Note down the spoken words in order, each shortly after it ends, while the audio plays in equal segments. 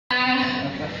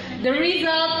The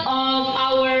result of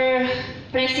our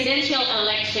presidential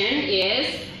election is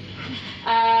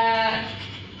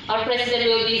our president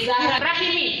will be Zahra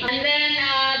Rahimi, and then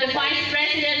the vice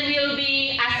president will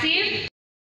be Asif.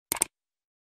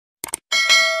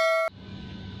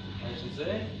 I should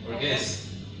say, or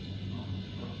guess?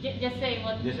 Just say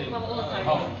what are you?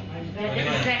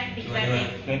 Exactly.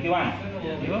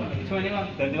 21. You?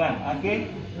 21. 31.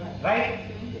 Okay. Right?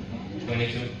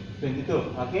 22.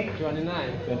 22. Okay. 29.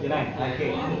 29.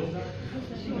 Okay.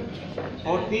 40.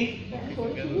 14.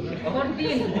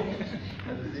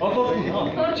 Oh, 14. Oh.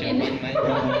 14.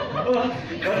 Oh,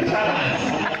 salah.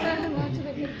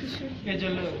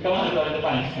 Kamu ke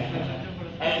depan.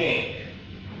 Okay.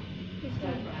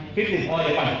 15. Oh,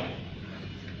 depan.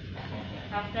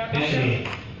 After. 19.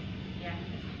 Yeah.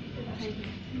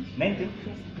 19.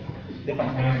 Depan.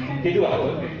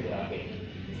 Kedua. Okay.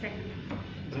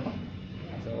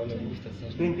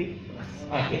 20.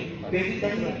 Okay. 20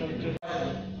 tadi.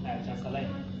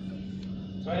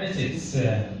 26.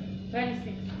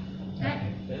 26.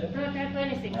 Total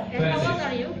 26. And how old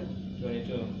are you?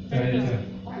 22. 22.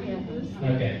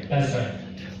 Okay, that's right.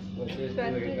 23.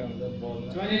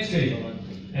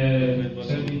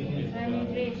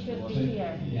 23 should be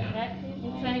here. Yeah. Right?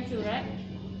 22, right?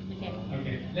 Okay.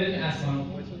 Okay, let me ask one.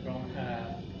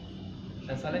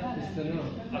 Translate?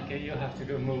 Okay, you have to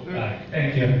go move.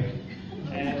 Thank you.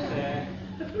 And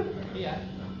yeah.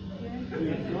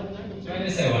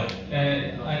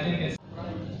 27. I think it's.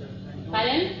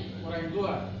 Pardon? Orang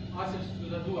dua, Asif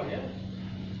sudah dua ya?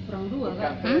 Kurang dua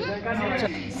kan?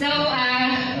 So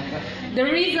the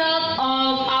result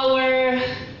of our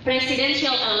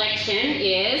presidential election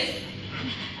is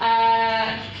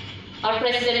our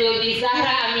president will be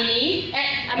Zahra Amini.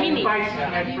 Amini.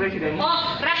 Vice President.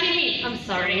 Oh, Rahimi. I'm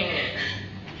sorry.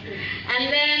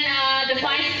 And then the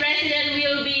vice president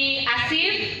will be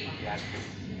Asif.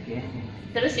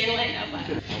 Terus yang lain apa?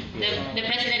 The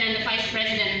president and the vice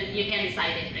president, you can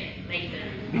decide it later.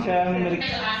 Bisa memberi.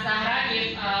 Zahra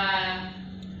give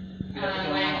like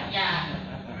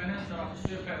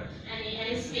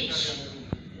any speech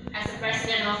as a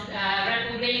president of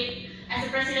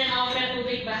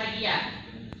Republik Bahagia.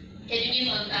 Can you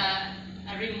give a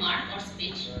remark or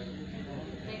speech?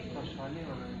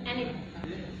 Any.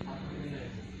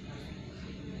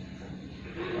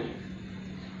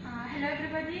 Hello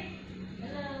everybody.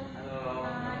 Hello.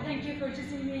 Thank you for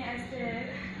choosing me as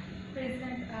the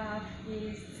president of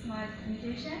the Smart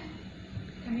Community.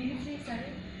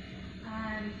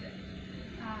 And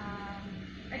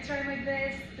I try my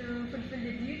best to fulfill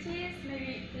the duties.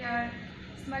 Maybe they are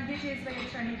smart duties, but I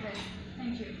try my best.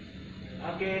 Thank you.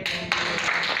 Okay, thank you.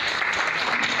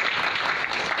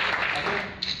 Okay.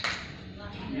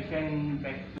 You can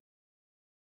back.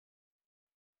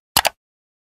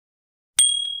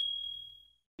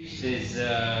 This is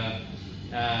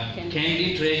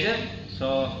candy treasure,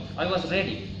 so I was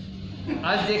ready.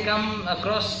 As they come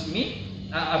across me,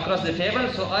 across the table,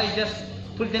 so I just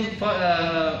put them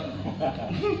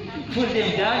put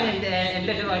them down and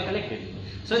later I collected.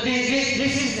 So this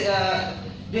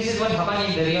is what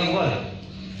happened in the real world.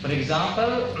 For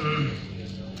example,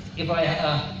 if I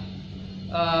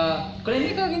could I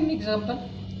make an example?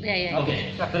 Yeah.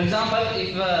 Okay. For example,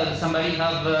 if somebody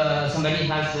has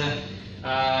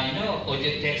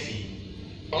project taxi.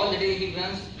 All the day he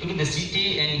runs through the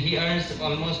city and he earns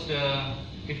almost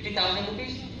 50,000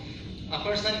 rupees. A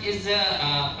person is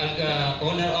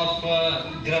owner of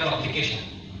Grab application.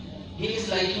 He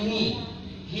is like me.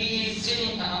 He is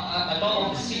sitting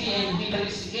along of the city and he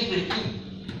collects everything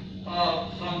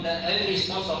from every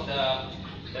source of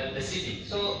the city.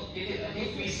 So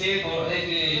if we say or if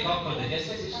we talk for the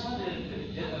justice,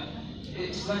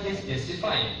 it's not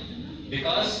justified.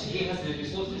 Because he has the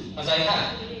resources, as I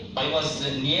had. I was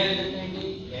near the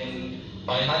technique and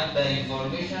I had the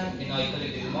information and I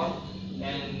collected them all.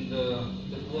 And the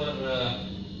poor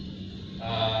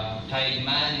tired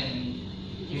man, and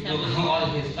he took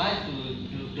all his time to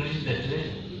reach the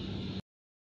treasure.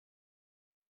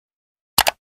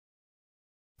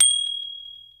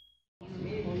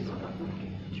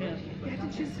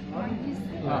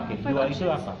 Oke, dua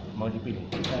itu apa? Mau dipilih?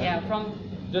 Yeah, from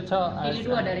Do tell us. ini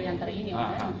dua dari antara ini.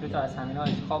 Do tell us. Kami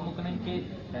nak kamu kena ikut.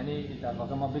 Jadi kita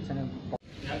pakai mobil sana.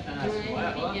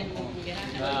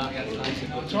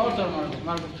 Shorter,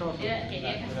 Margaret shorter.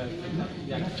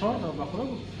 Shorter,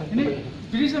 bakro. Ini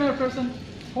prisoner person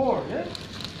 4, yeah?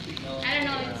 I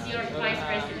don't know, it's your vice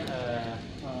president.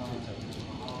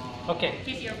 Okay.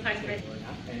 He's your vice president.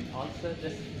 And also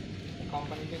this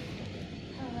company.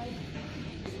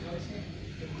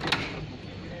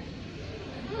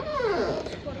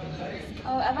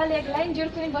 اول یک لاین جور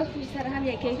کنیم باز پشت سر هم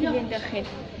یکی یکی بیان داخل.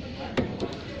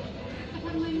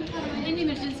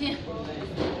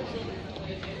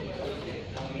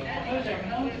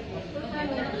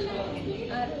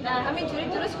 نه همین جوری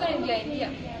درست کنیم بیاین بیا.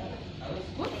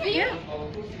 بیا.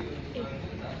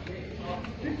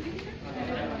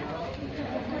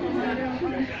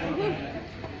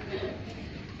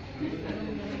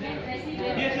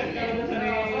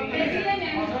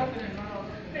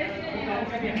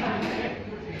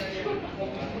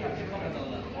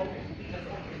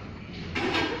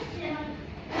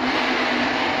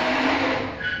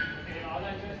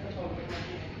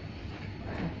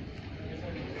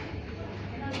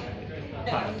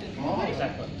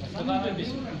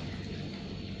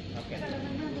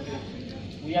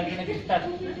 We are going to start.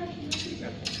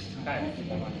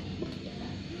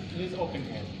 Please open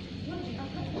here.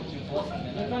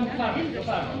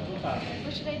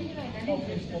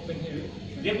 Open here.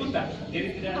 Dia buta, jadi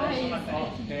tidak ada semata.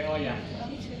 Okay, oh yeah.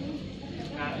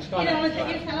 Nah, اشکال نداره.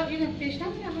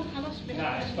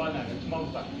 شما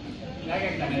بفرمایید.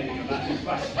 نگید نه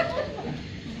باش.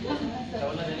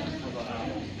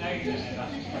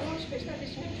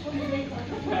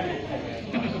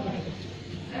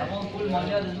 Among full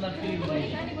money is not free with me.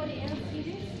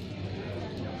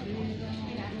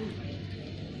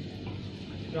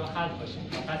 راحت باشین.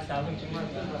 فقط صبر کنید.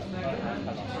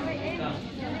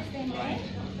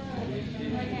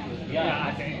 Yeah,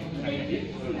 I think.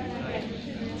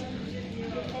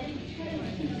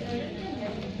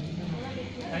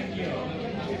 Thank you.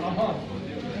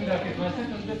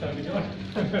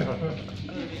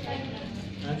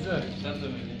 Answer.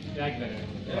 Jak dane?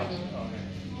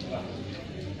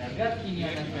 Got Kenya.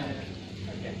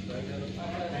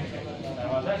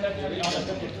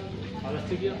 Alles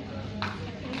gidiyor.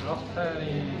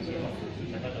 Aferin.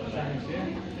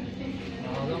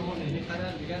 Ağlamın eli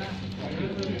kadar bir gene.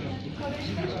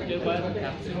 Gel bayağı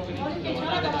yapsın.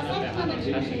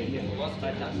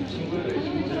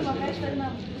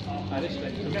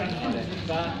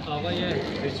 و آقای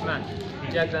ریچمن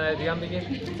اینجا یک دانه دیگه هم بگیر.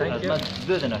 Thank you.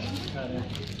 Dua dana.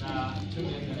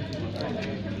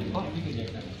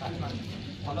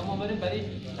 حالا ما بریم برای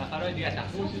نفرهای دیگه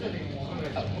تقسیم.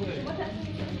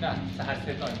 نه سهر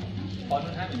ستایی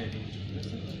قانون همینه دیگه.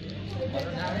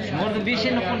 قانون همینه. مورد بیش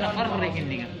نفر برکن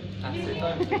دیگه.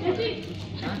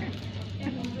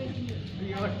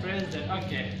 Your president,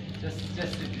 okay. Just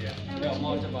sit here. یا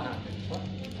موضوع با هم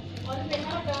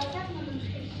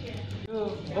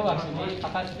ببخشید ما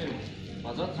فقط بریم.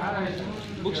 آزاد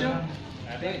بکشم؟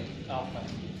 آره.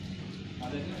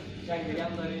 آفرین. یک دیگه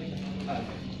هم داریم.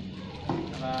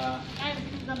 و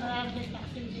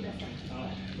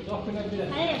خدا کنه بیره.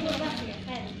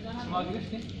 شما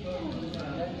گرفتین؟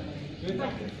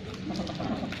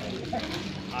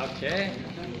 Okay.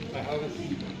 I have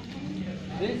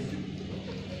this.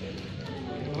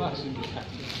 ببخشید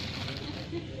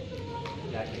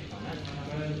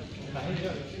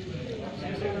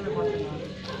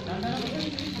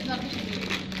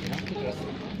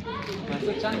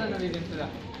منصور چند دانه دیدیم تو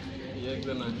یک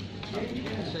دانه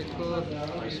تشکر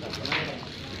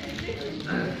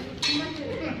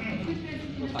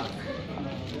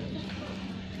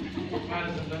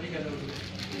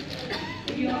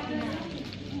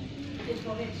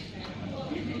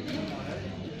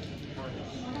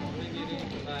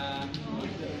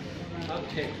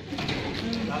اوکی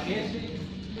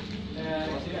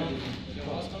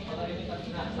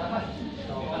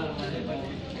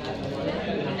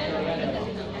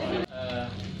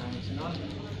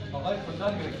آقای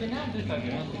فوتبال گرفتی نه دیتا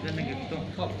نگرفتم.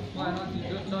 خب ما الان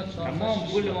 2 تا 4 تمام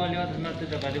پول مالیات نرد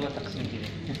دبلی و تقسیم کردیم.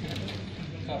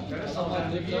 اداره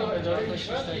تا 6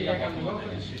 تا یا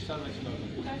 6 سال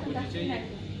بچه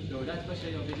دولت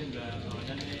باشه یا بدیم به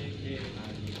آدمی که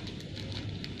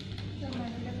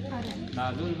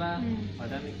معلول و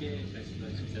آدمی که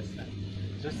چیز هستن.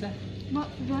 درسته؟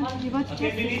 We want to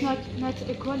test it's not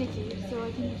equality, so I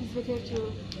think it is better to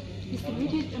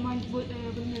distribute it among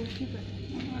vulnerable people.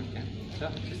 Okay. So,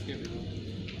 just give it.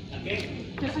 Okay.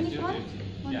 There's only one?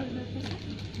 One Yeah. vulnerable person?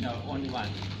 No, only one.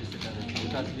 Just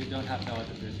because we don't have the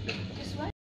other person. Just one?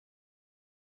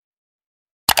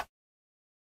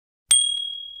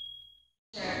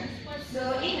 So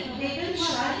they will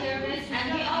try their best, and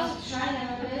we also try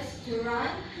our best to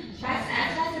run as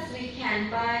fast as we can.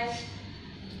 But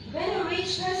when a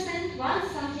rich person wants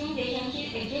something, they can get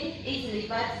it easily.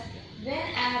 But when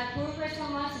a poor person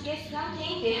wants to get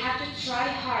something, they have to try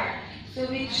hard. So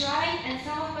we tried, and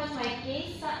some of us might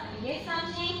get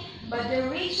something, but the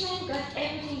rich man got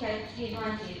everything that he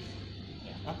wanted.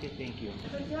 Okay, thank you.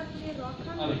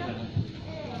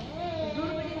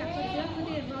 زیاد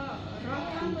بوده و راه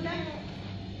کم بودن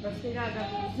بس دیگه اگر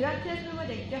زیاد تیز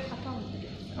بوده دیگه خطا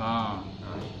بوده.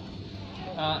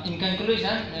 In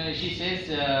conclusion, she says,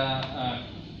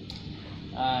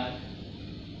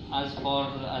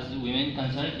 as women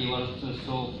concerned, they were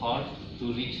so hard to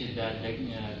reach the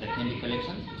candy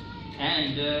collection,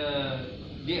 and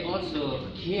they also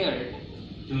cared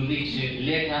to reach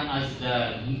later as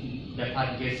the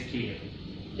path gets clear.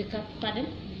 Pardon?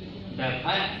 The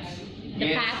path. The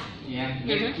gets, path? Yeah,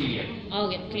 get clear. Oh,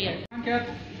 get clear. کرد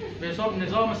به حساب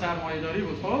نظام سرمایه‌داری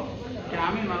بود خب که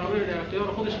همین منابع در اختیار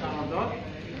خودش قرار داد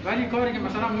ولی کاری که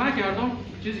مثلا من کردم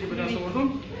چیزی که به دست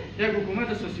آوردم یک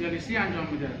حکومت سوسیالیستی انجام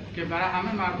میده که برای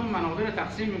همه مردم منابع رو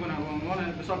تقسیم میکنه به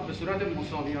عنوان به صورت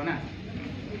مساویانه.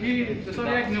 این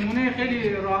مثلا یک نمونه خیلی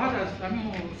راحت از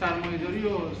همین سرمایه‌داری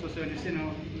و سوسیالیستی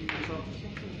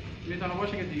میتونه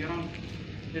باشه که دیگران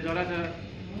عدالت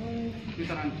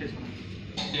میتونن چیز کنن.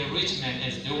 The rich man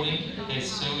is doing is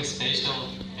so special.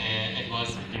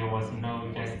 There was no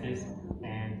justice,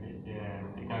 and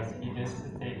because he just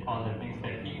take all the things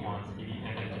that he wants, he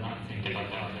even do not think about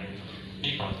the other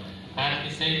people. But he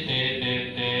said the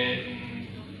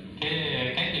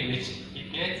candy which he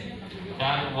gets,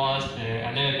 that was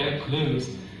a little bit clues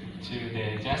to the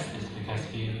justice because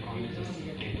he only just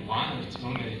gave one or two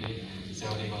maybe, so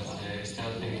he was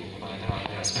still thinking about the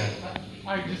other as well.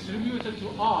 I distributed to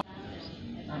all.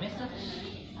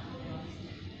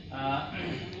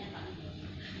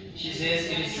 She says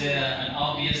it is an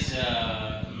obvious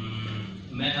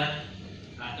method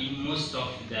in most of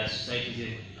the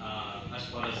societies, as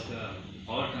far as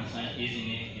our concern is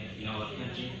in our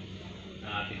country,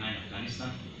 behind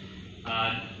Afghanistan.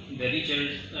 The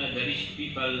rich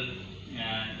people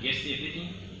gets everything.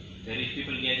 The rich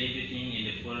people get everything, and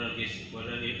the poorer gets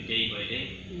poorer day by day.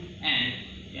 And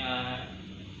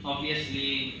obviously,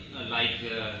 like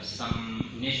some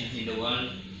nations in the world,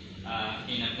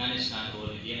 in Afghanistan or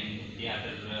in the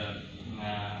other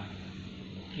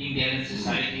Indian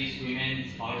societies,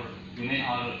 women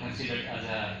are considered as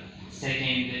a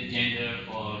second gender,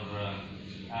 or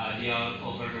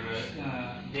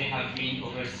they have been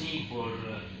overseen for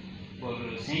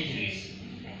centuries.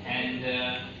 And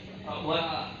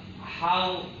how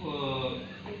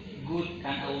good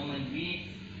can a woman be?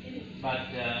 But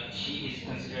she is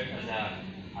considered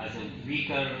as a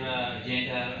weaker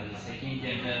gender, as a second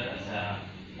gender,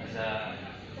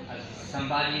 as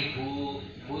somebody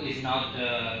who is not.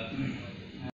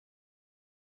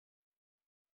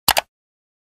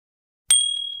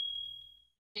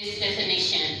 This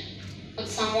definition. Could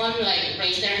someone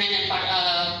raise their hand and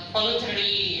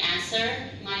voluntarily answer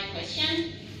my question?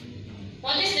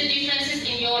 What is the differences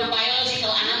in your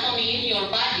biological anatomy in your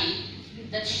body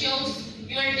that shows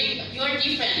you're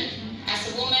different as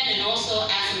a woman and also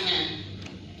as a man?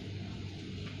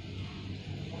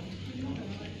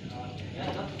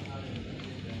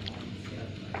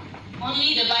 Only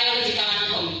the biological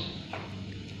anatomy.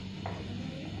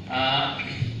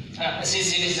 Since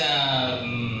it is a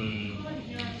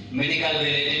medical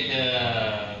related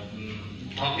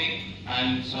topic,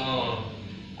 I'm so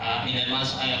in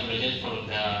advance I apologize for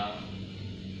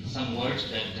some words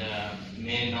that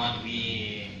may not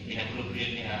be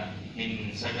inappropriate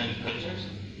in certain cultures.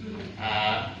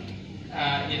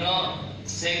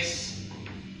 Sex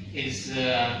is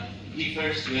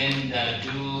differs when the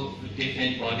two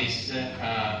different bodies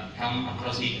come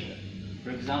across each other.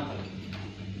 For example,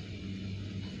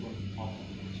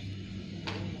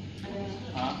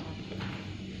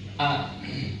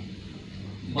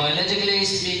 biologically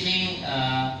speaking,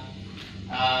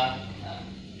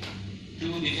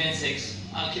 two different sexes.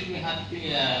 Actually, we have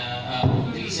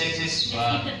three sexes.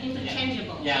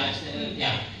 Interchangeable.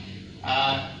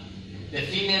 The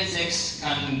female sex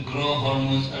can grow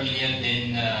hormones earlier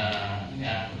than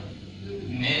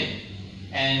male,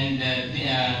 and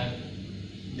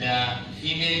the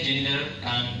female gender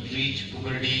can reach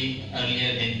puberty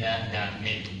earlier than the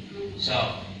male. So,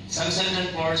 some certain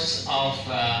parts of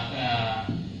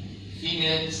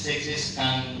female sexes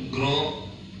can grow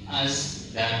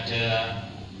as that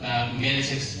male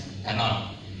sex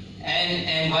cannot,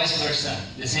 and vice versa.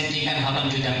 The same thing can happen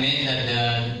to the male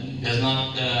that does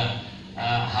not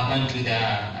happen to the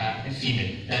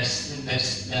female. That's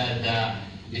the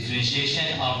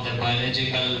differentiation of the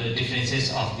biological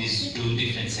differences of these two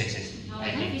different sexes. How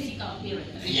about physical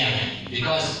appearance? Yeah,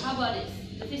 because How about this?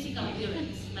 The physical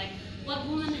appearance, like what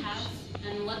woman has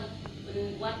and what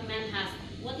man has.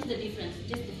 What is the difference?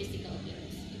 Just the physical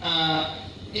appearance.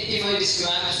 if I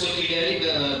describe so clearly,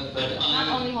 but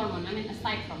Not only hormone. I mean,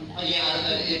 aside from that.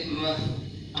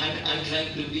 I'm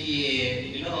trying to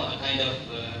be, a kind of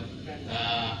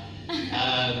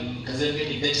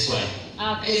conservative. That's why.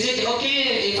 Okay. Is it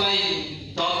okay if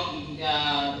I talk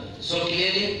so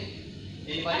clearly?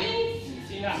 Anybody? I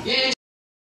think Yes.